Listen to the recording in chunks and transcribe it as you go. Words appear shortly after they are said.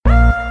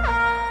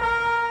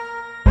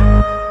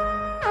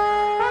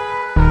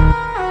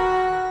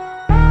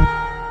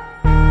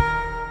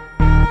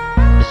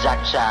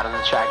shot on the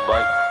track,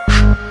 boy.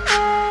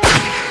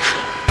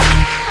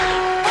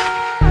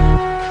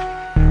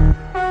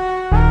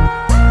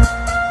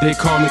 They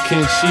call me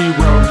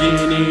Kenshiro, you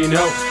ain't even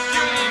know.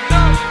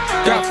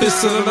 Got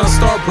fists of the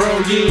star, bro,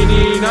 you ain't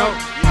even know.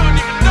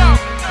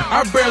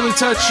 I barely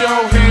touch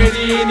your head,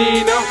 you ain't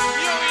even know.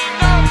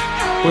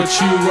 But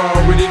you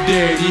already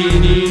dead, you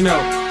ain't even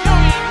know.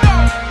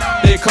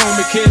 They call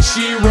me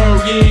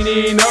Kenshiro, you ain't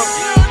even know.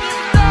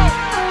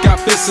 Got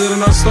fists of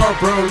the star,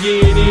 bro,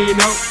 you ain't even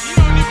know.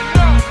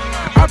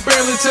 I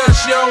barely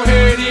touch your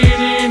head, you ain't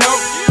even know.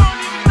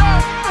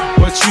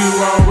 But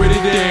you already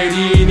dead,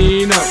 you ain't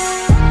even know.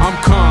 I'm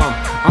calm,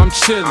 I'm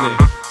chillin'.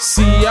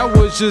 See, I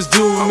was just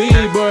doing me,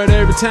 but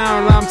every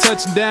time I'm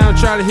touching down,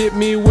 try to hit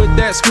me with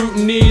that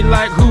scrutiny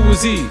like who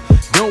was he?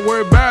 Don't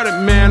worry about it,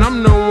 man,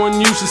 I'm no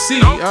one you should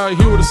see.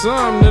 Here with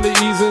some that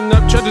are easing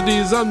up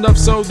tragedies enough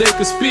so they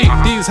could speak.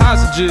 These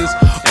hostages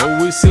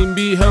always seem to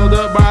be held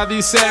up by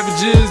these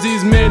savages.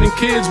 These men and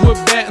kids with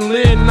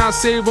battling, and I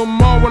save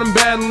them all when I'm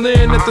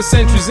battling at the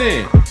century's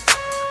end.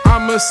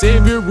 I'm a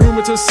savior,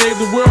 rumor to save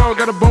the world.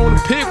 Got a bone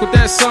to pick with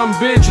that some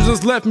bitch who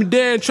just left me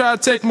dead and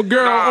tried to take my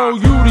girl. Oh,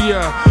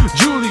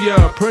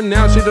 Julia,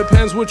 pronounce it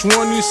depends which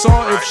one you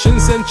saw. If Shin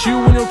sent you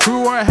and your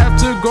crew, I have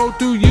to go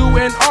through you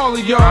and all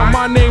of y'all.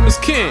 My name is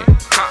Ken,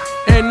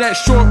 and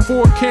that's short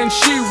for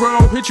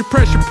Kenshiro. Hit your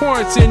pressure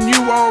points and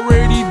you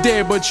already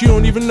dead, but you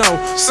don't even know.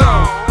 So,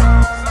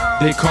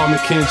 they call me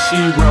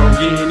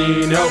Kenshiro, you ain't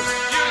even know.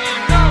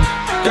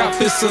 Got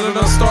fists of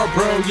the star,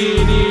 bro, you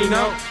ain't even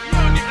know.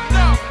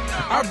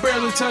 I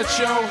barely touch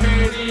your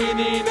head, you ain't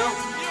even know.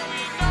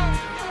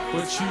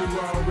 But you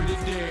already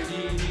dead,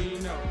 you ain't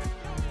even know.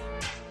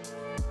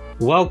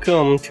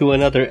 Welcome to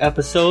another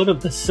episode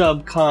of the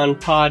Subcon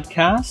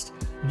Podcast,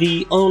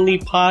 the only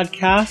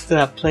podcast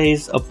that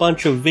plays a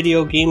bunch of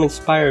video game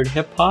inspired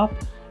hip hop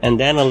and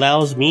then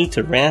allows me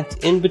to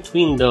rant in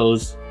between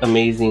those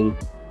amazing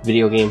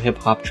video game hip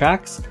hop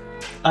tracks.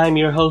 I'm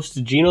your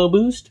host Gino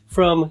Boost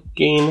from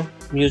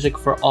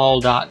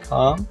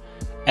GameMusicForAll.com.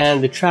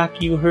 And the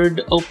track you heard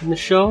to open the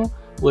show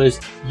was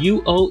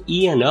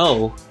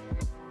UOENO,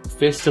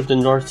 Fist of the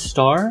North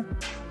Star.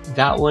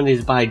 That one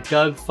is by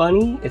Doug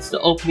Funny. It's the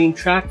opening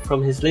track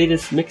from his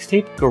latest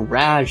mixtape,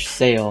 Garage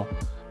Sale.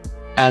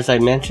 As I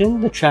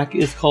mentioned, the track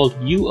is called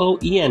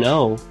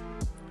UOENO,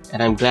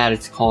 and I'm glad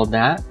it's called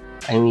that.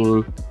 I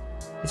mean,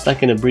 it's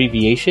like an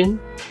abbreviation,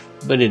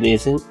 but it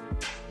isn't.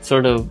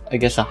 Sort of, I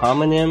guess, a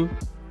homonym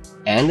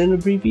and an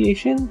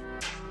abbreviation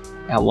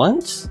at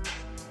once?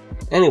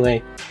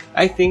 Anyway,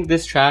 I think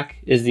this track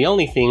is the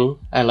only thing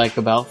I like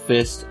about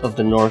Fist of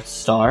the North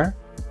Star.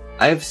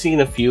 I've seen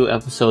a few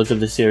episodes of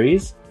the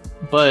series,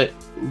 but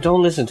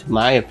don't listen to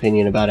my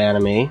opinion about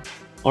anime,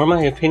 or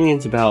my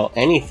opinions about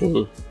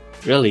anything,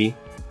 really.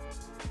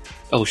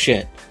 Oh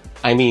shit.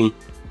 I mean,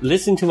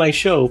 listen to my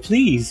show,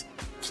 please.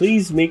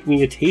 Please make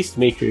me a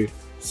tastemaker,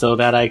 so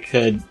that I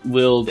could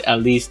wield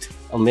at least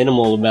a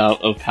minimal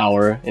amount of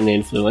power and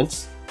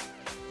influence.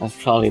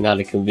 That's probably not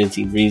a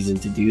convincing reason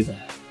to do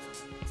that.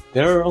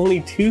 There are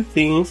only two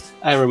things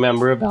I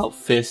remember about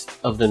Fist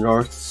of the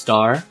North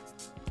Star.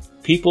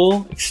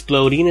 People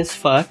exploding as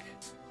fuck,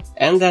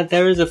 and that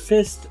there is a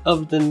Fist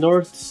of the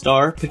North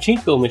Star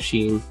pachinko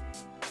machine.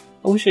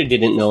 I wish I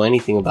didn't know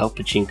anything about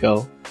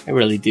pachinko. I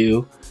really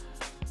do.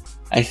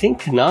 I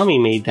think Konami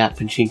made that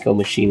pachinko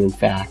machine, in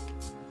fact.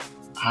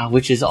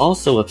 Which is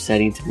also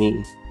upsetting to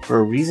me, for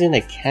a reason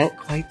I can't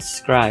quite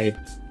describe.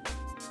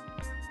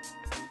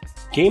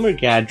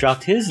 GamerGad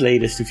dropped his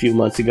latest a few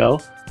months ago.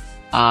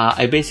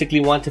 I basically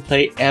want to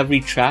play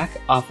every track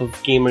off of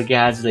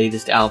GamerGad's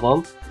latest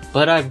album,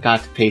 but I've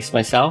got to pace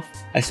myself.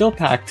 I still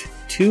packed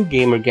 2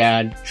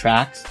 GamerGad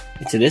tracks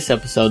into this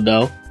episode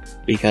though,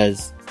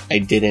 because I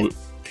didn't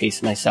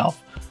pace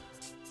myself.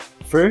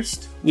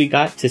 First, we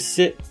got to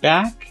sit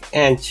back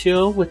and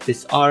chill with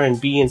this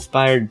R&B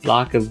inspired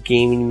block of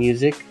gaming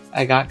music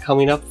I got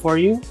coming up for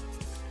you.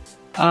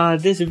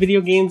 This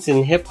video games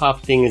and hip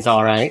hop thing is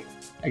alright,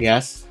 I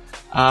guess.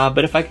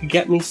 But if I could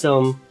get me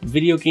some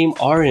video game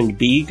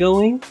R&B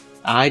going,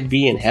 I'd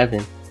be in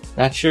heaven.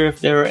 Not sure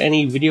if there are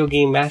any video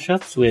game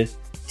mashups with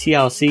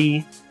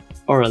TLC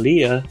or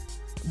Aaliyah,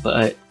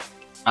 but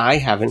I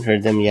haven't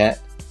heard them yet,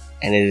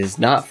 and it is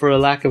not for a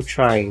lack of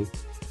trying.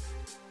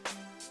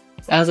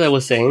 As I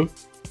was saying,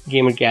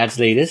 GamerGad's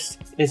latest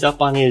is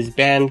up on his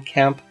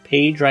Bandcamp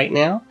page right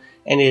now,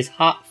 and is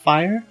hot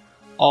fire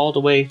all the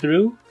way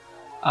through.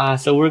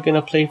 So we're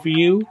gonna play for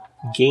you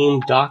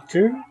Game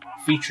Doctor,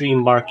 featuring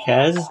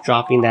Marquez,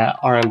 dropping that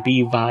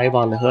R&B vibe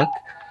on the hook.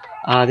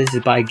 This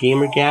is by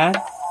GamerGad,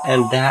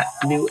 and that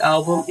new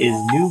album is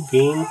New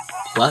Game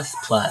Plus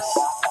Plus.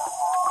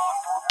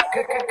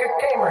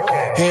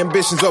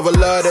 Ambitions over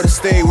love that'll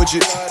stay with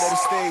you.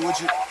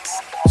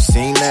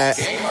 Seen that.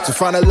 To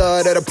find a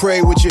love that'll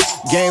pray with you,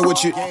 game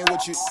with you.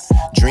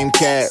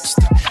 Dreamcast.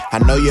 I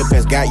know your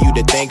past got you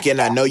to thinking.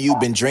 I know you've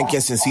been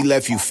drinking since he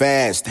left you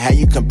fast. How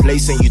you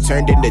complacent, you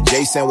turned into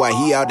Jason while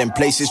he out in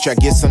places try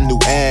to get some new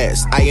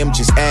ass. I am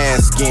just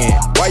asking,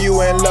 why you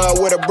in love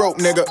with a broke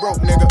nigga?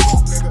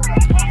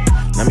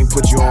 Let me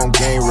put you on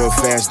game real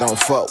fast. Don't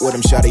fuck with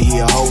him, shawty, he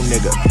a whole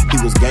nigga. He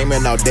was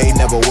gaming all day,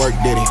 never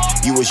worked, did he?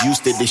 You was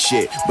used to this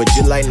shit, but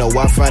you like no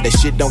Wi-Fi, that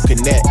shit don't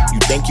connect. You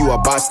think you a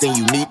boss, then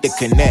you need to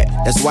connect.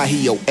 That's why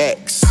he your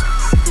ex.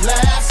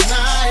 Last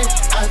night,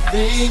 I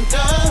think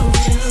of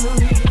you.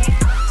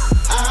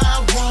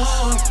 I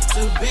want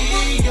to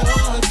be your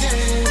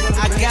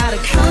neighbor. I got a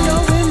condo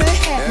in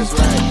Manhattan. That's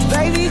right.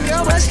 Baby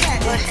girl, what's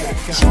happening?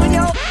 You and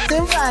your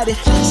invited,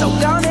 so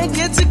gonna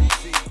get to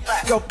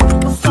go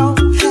before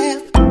me.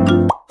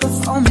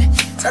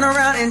 Turn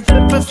around and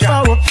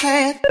before a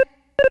plan.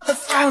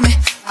 Before me,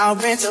 I'll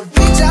rent a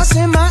beach house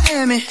in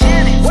Miami.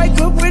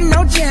 Wake up with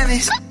no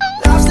jammies.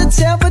 Lobster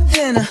tail for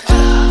dinner.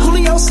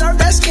 Julio served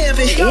that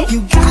scampi. You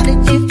got it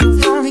if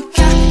you want it.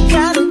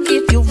 Got it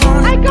if you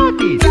want it. I got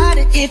this. Got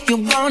it if you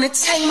want it.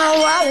 Take my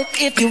wallet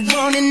if you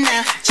want it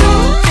now.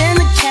 Jump in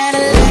the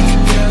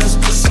Cadillac. Girl, let's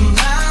put some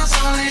miles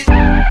on it.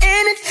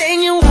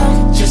 Anything you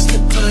want, just to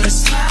put a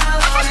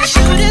smile on it.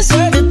 You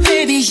deserve it,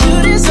 baby.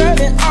 You deserve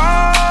it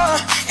all.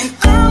 And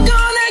I'm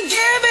gonna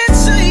give it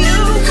to you.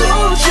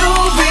 Gold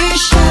jewelry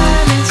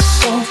shining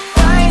so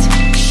bright.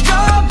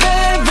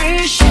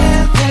 Strawberry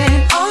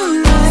champagne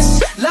on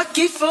us.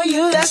 Lucky for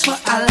you, that's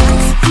what I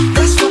like.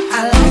 That's what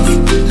I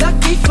like.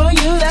 Lucky for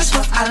you, that's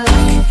what I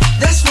like.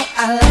 That's what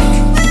I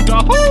like.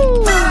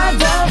 By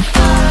the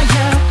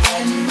fire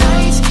at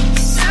night.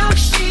 Silk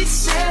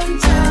sheets and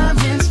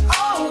diamonds,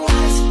 all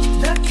white.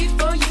 Lucky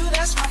for you,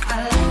 that's what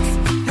I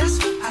like. That's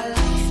what I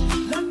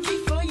like. Lucky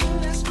for you,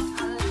 that's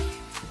what I like.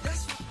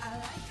 That's what I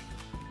like.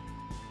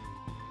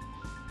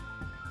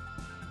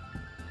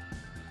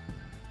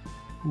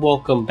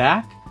 Welcome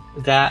back.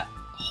 That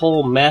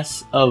whole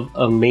mess of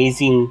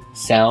amazing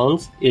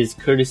sounds is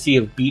courtesy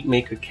of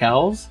Beatmaker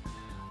Kells.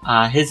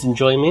 His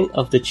enjoyment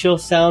of the chill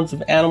sounds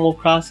of Animal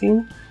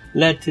Crossing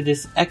led to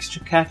this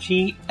extra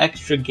catchy,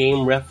 extra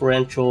game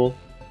referential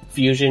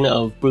fusion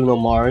of Bruno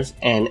Mars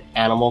and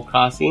Animal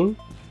Crossing.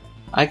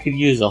 I could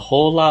use a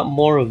whole lot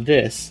more of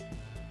this.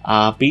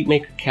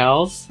 Beatmaker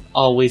Kells,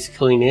 always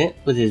killing it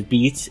with his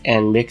beats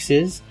and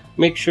mixes.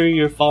 Make sure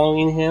you're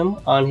following him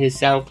on his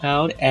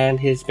SoundCloud and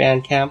his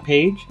Bandcamp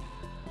page.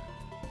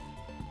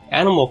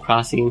 Animal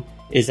Crossing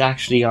is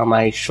actually on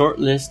my short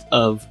list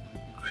of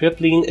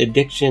crippling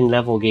addiction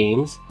level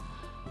games.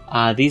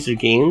 These are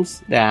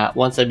games that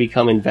once I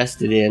become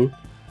invested in,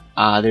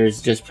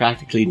 there's just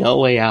practically no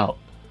way out.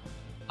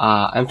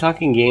 I'm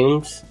talking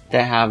games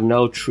that have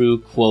no true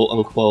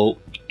quote-unquote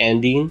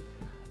ending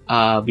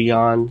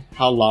beyond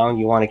how long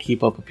you want to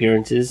keep up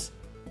appearances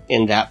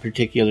in that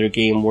particular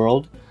game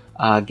world.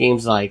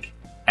 Games like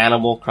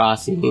Animal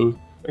Crossing,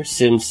 or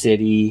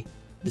SimCity,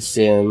 The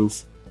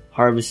Sims,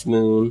 Harvest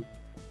Moon,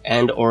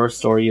 and or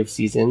Story of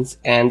Seasons,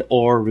 and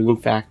or Rune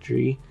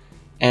Factory,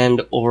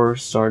 and or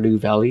Stardew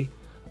Valley.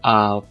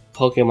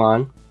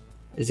 Pokemon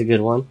is a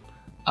good one.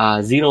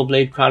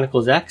 Xenoblade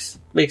Chronicles X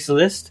makes a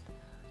list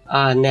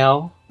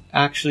now,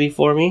 actually,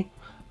 for me.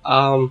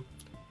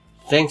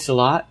 Thanks a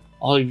lot,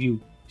 all of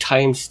you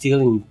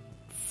time-stealing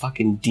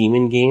fucking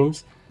demon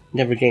games.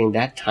 Never getting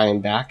that time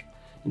back.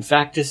 In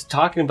fact, just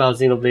talking about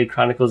Xenoblade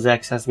Chronicles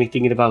X has me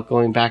thinking about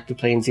going back to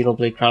playing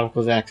Xenoblade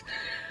Chronicles X.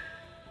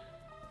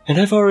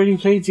 And I've already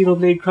played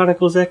Xenoblade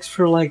Chronicles X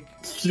for like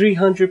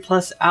 300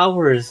 plus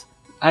hours.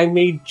 I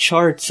made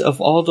charts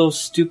of all those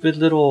stupid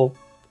little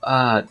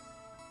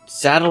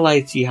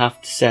satellites you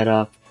have to set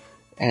up,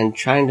 and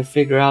trying to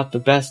figure out the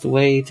best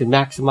way to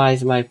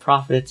maximize my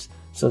profits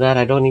so that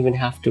I don't even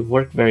have to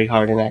work very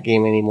hard in that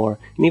game anymore.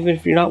 And even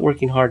if you're not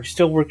working hard, you're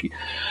still working.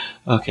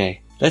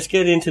 Okay, let's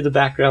get into the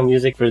background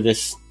music for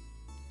this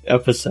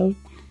episode.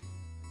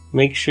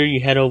 Make sure you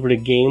head over to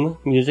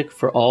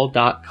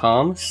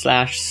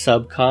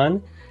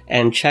gamemusicforall.com/subcon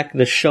and check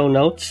the show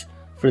notes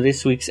for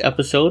this week's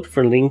episode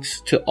for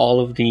links to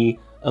all of the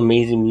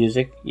amazing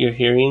music you're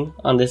hearing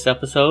on this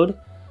episode.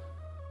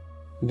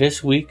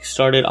 This week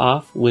started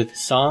off with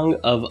Song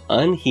of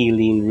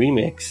Unhealing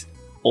Remix,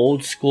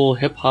 old school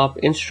hip hop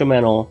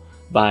instrumental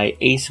by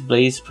Ace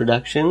Blaze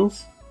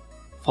Productions,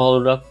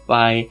 followed up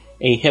by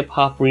a hip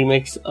hop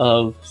remix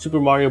of Super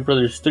Mario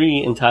Bros.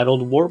 3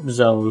 entitled Warp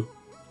Zone,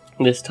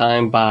 this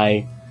time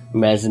by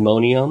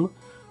Mesmonium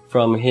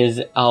from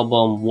his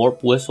album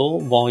Warp Whistle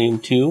Volume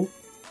 2.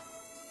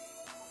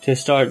 To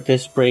start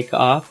this break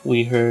off,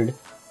 we heard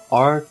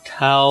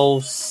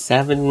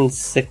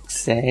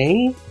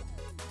RTAL76A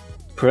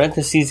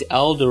parentheses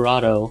El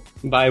Dorado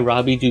by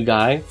Robbie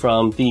Dugai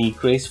from the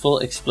Graceful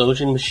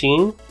Explosion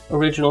Machine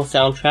original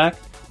soundtrack.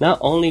 Not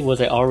only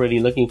was I already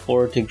looking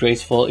forward to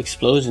Graceful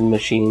Explosion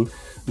Machine,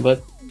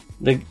 but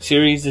the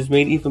series is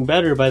made even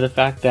better by the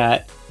fact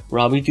that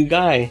Robbie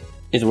Dugai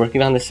is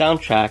working on the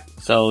soundtrack,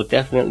 so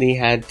definitely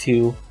had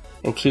to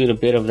include a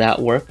bit of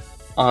that work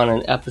on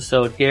an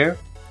episode here.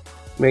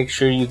 Make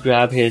sure you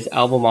grab his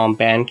album on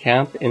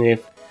Bandcamp, and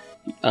if,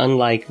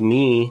 unlike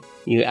me,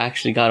 you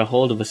actually got a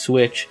hold of a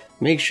Switch,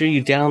 make sure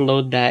you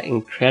download that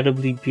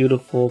incredibly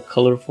beautiful,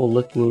 colorful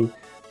looking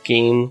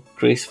game,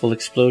 Graceful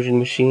Explosion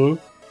Machine.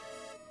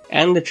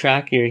 And the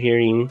track you're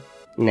hearing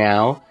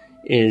now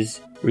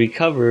is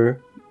Recover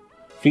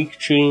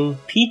featuring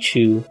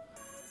Pichu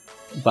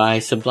by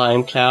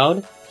Sublime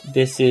Cloud.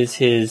 This is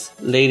his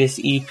latest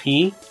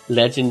EP,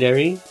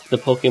 Legendary, the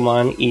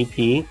Pokemon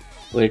EP,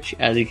 which,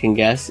 as you can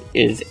guess,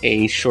 is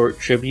a short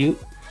tribute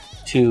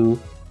to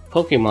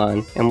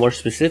Pokemon, and more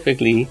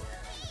specifically,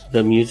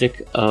 the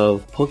music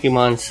of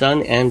Pokemon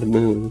Sun and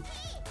Moon.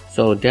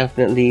 So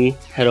definitely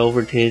head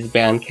over to his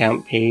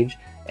Bandcamp page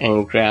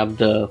and grab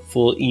the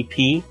full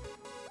EP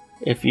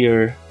if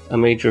you're a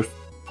major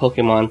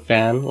Pokemon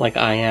fan like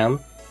I am,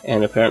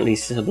 and apparently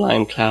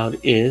Sublime Cloud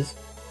is.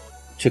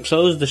 To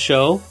close the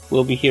show,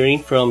 we'll be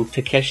hearing from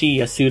Takeshi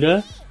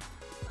Yasuda,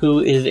 who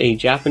is a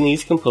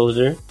Japanese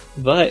composer,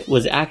 but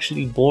was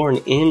actually born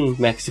in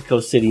Mexico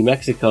City,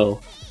 Mexico.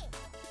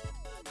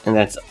 And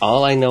that's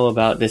all I know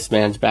about this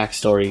man's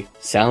backstory.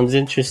 Sounds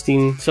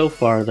interesting so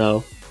far,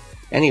 though.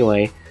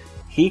 Anyway,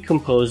 he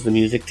composed the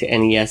music to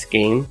NES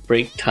game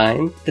Break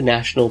Time, the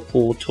National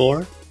Pool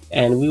Tour,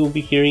 and we will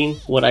be hearing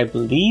what I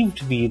believe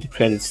to be the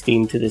credits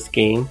theme to this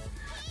game,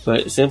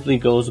 but simply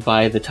goes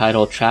by the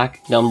title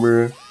track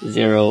number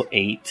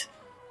 08.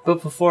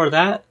 But before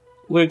that,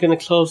 we're going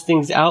to close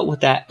things out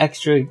with that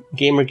extra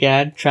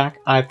GamerGad track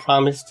I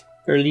promised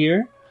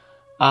earlier.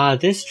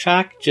 This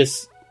track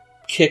just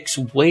kicks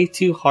way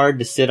too hard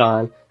to sit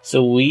on,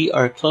 so we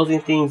are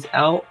closing things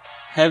out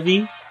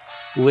heavy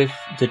with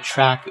the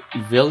track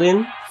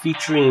Villain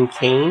featuring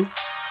Kane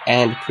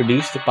and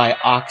produced by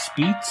Ox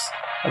Beats.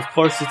 Of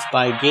course, it's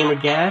by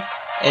GamerGad,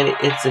 and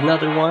it's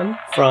another one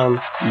from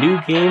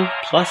New Game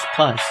Plus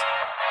Plus.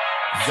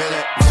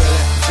 Villain,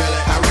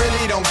 I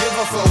really don't give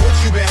a fuck what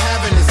you been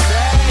having to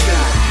say.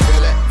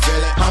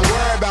 Villain, I'm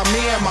worried about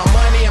me and my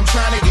money, I'm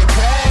trying to get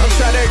paid.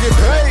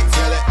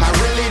 I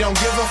really don't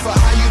give a fuck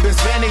how you been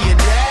spending your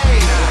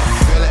day.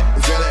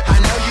 Villain, I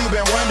know you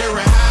been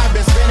wondering how I've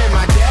been spending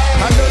my day.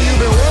 I know you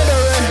been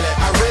wondering.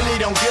 I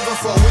really don't give a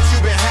fuck what you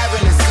been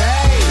having to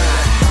say.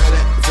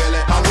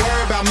 Villain, I'm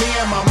worried about me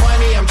and my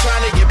money, I'm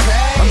trying to get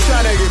paid.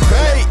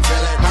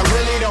 I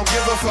really don't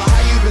give a fuck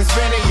how you been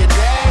spending your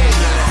day.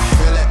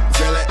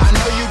 I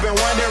know you been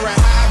wondering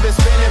how I've been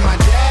spending my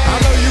day. I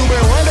know you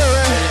been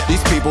wondering.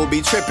 These people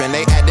be tripping,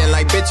 they acting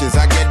like bitches.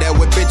 I get that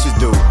what bitches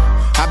do.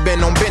 I've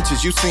been on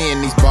benches, you seeing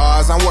these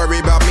bars. I'm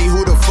worried about me,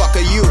 who the fuck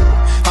are you?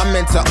 I'm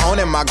into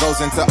owning my goals,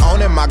 into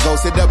owning my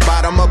goals. Hit the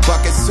bottom of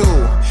buckets too.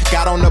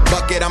 Got on the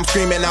bucket, I'm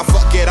screaming out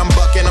fuck it. I'm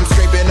bucking, I'm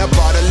scraping up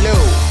all the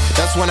loot.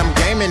 That's when I'm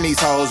gaming these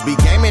hoes, be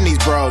gaming these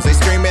bros. They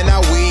screaming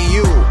out we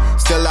you.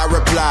 Still I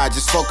reply,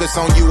 just focus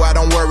on you. I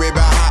don't worry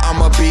about how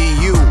I'ma be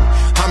you.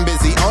 I'm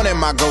busy owning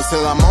my goals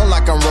till I'm on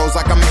like I'm Rose,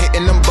 like I'm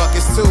hitting them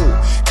buckets too.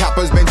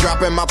 Coppers been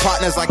dropping my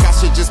partners like I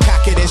should just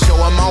cock it and show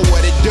them all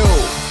what it do.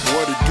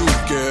 What it do,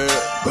 girl?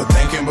 But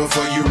thinking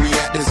before you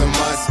react is a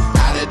must.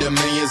 Out of the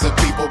millions of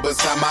people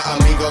beside my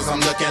amigos,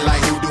 I'm looking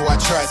like who do I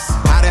trust?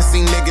 I done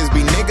seen niggas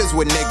be niggas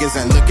with niggas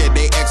and look at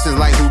they exes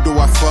like who do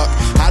I fuck?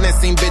 I done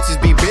seen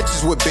bitches be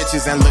bitches with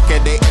bitches and look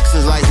at they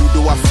exes like who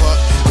do I fuck?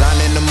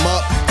 Lining them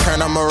up, turn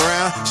them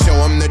around, show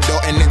them the door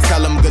and then tell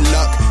them good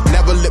luck.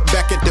 Never look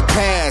back at the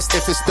past.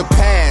 If it's the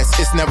past,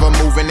 it's never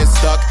moving, it's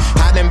stuck.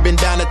 I done been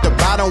down at the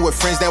bottom with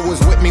friends that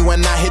was with me when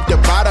I hit the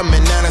bottom.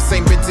 And now the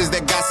same bitches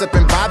that gossip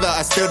and bother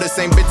are still the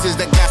same bitches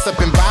that gossip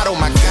and bottle.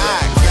 My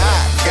God,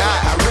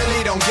 I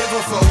really don't give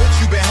a fuck what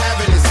you been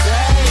having to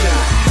say.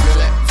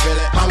 Feel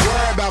it. I'm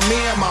worried about me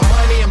and my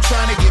money, I'm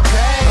trying to get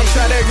paid.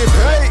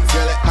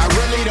 Feel it. I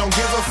really don't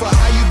give a fuck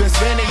how you been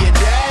spending your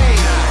day.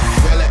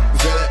 Feel it.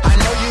 I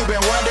know you been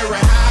wondering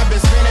how I've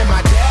been spending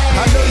my day.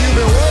 I know you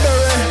been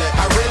wondering.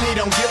 I really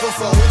don't give a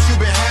fuck what you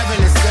been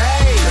having to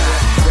say.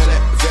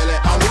 Feel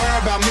it. I'm worried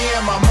about me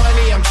and my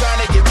money, I'm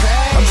trying to get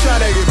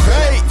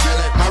paid.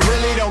 I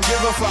really don't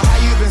give a fuck how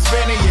you been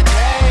spending your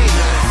day.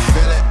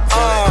 Feel it.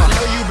 I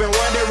know you been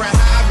wondering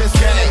how I've been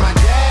spending my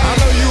day. I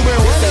know you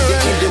been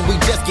wondering. We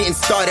just getting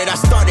started. I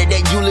started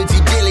that eulogy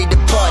daily the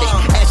party.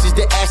 Ashes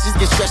to ashes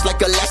get stretched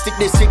like elastic.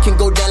 This shit can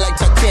go down like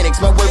Titanic.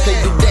 My wordplay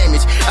do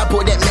damage. I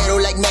pour that metal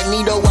like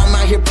Magneto. I'm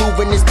out here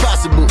proving it's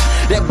possible.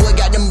 That boy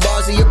got them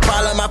bars in your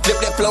problem. I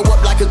flip that flow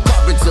up like a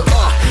carpenter.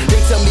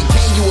 They tell me,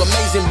 Kane, you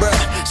amazing, bruh.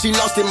 She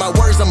lost in my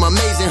words, I'm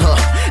amazing her.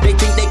 They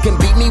think they can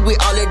beat me with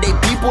all of they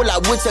people. I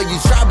would tell you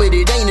try, but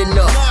it ain't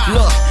enough.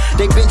 Look,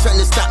 they been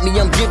trying to stop me,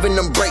 I'm giving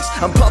them breaks.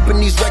 I'm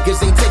pumping these records,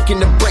 ain't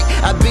taking a break.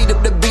 I beat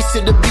up the beast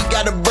till the beat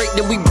got a break.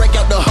 Then we break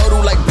out the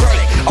huddle like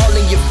break, all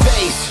in your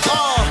face.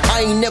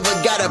 I ain't never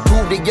gotta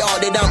prove to y'all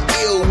that I'm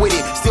ill with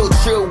it. Still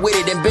chill with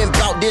it and been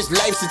about this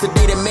life since the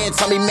day that man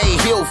Tommy made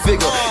Hill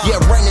figure. Yeah,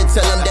 run and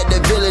tell them that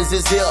the villains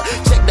is here.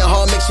 Check the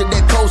hall, make sure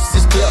that coast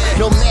is clear.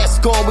 No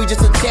mask on, we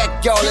just attack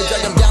y'all and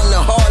drag them down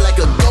the hall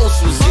like a ghost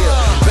was here.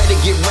 Better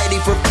get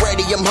ready for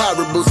Freddy, I'm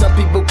horrible. Some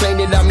people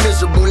claim that I'm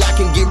miserable, I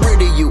can get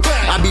rid of you.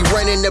 I be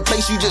running the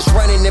place, you just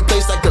running in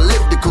place like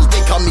ellipticals.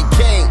 They call me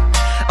king.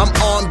 I'm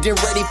armed and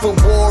ready for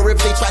war. If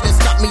they try to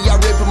stop me, I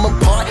rip them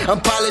apart. I'm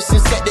polished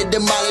and set to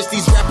demolish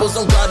these rappers.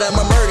 On God,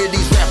 I'ma murder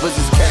these rappers.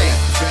 It's Kane.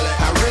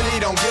 I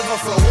really don't give a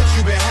fuck what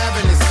you been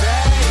having to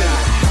say.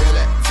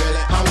 Feel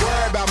it. I'm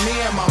worried about me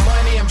and my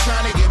money, I'm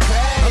trying to get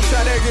paid.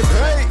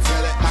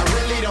 I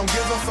really don't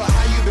give a fuck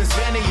how you been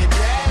spending your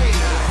day.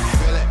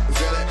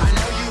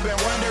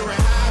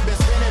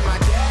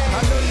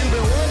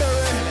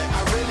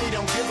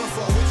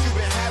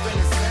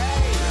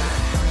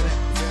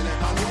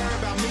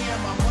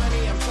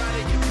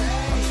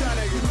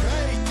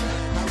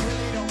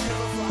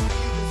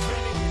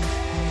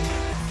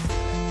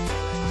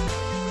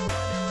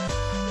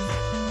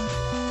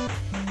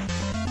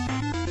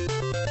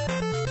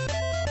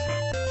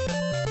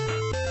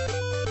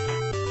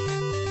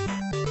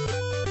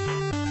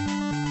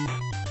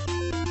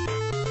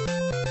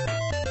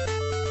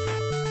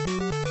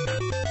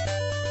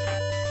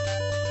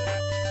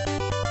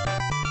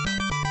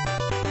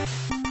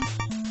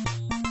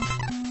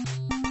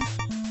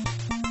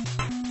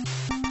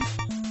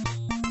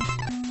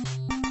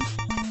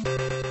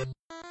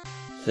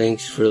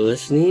 Thanks for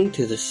listening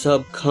to the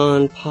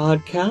Subcon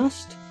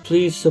podcast.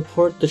 Please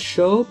support the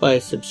show by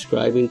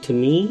subscribing to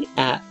me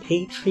at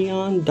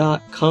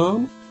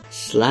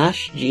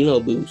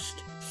patreon.com/GenoBoost.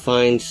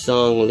 Find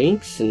song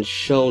links and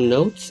show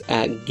notes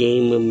at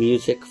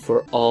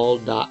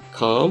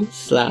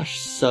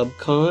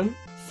gamemusicforall.com/subcon.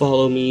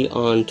 Follow me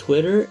on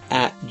Twitter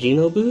at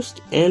GenoBoost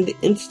and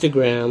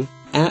Instagram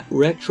at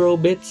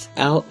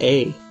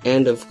RetroBitsLA.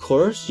 And of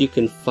course, you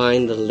can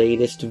find the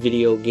latest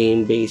video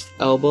game-based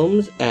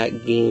albums at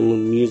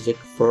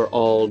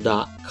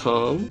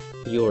GameMusicForAll.com.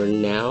 You're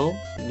now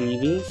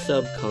leaving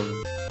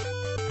Subcon.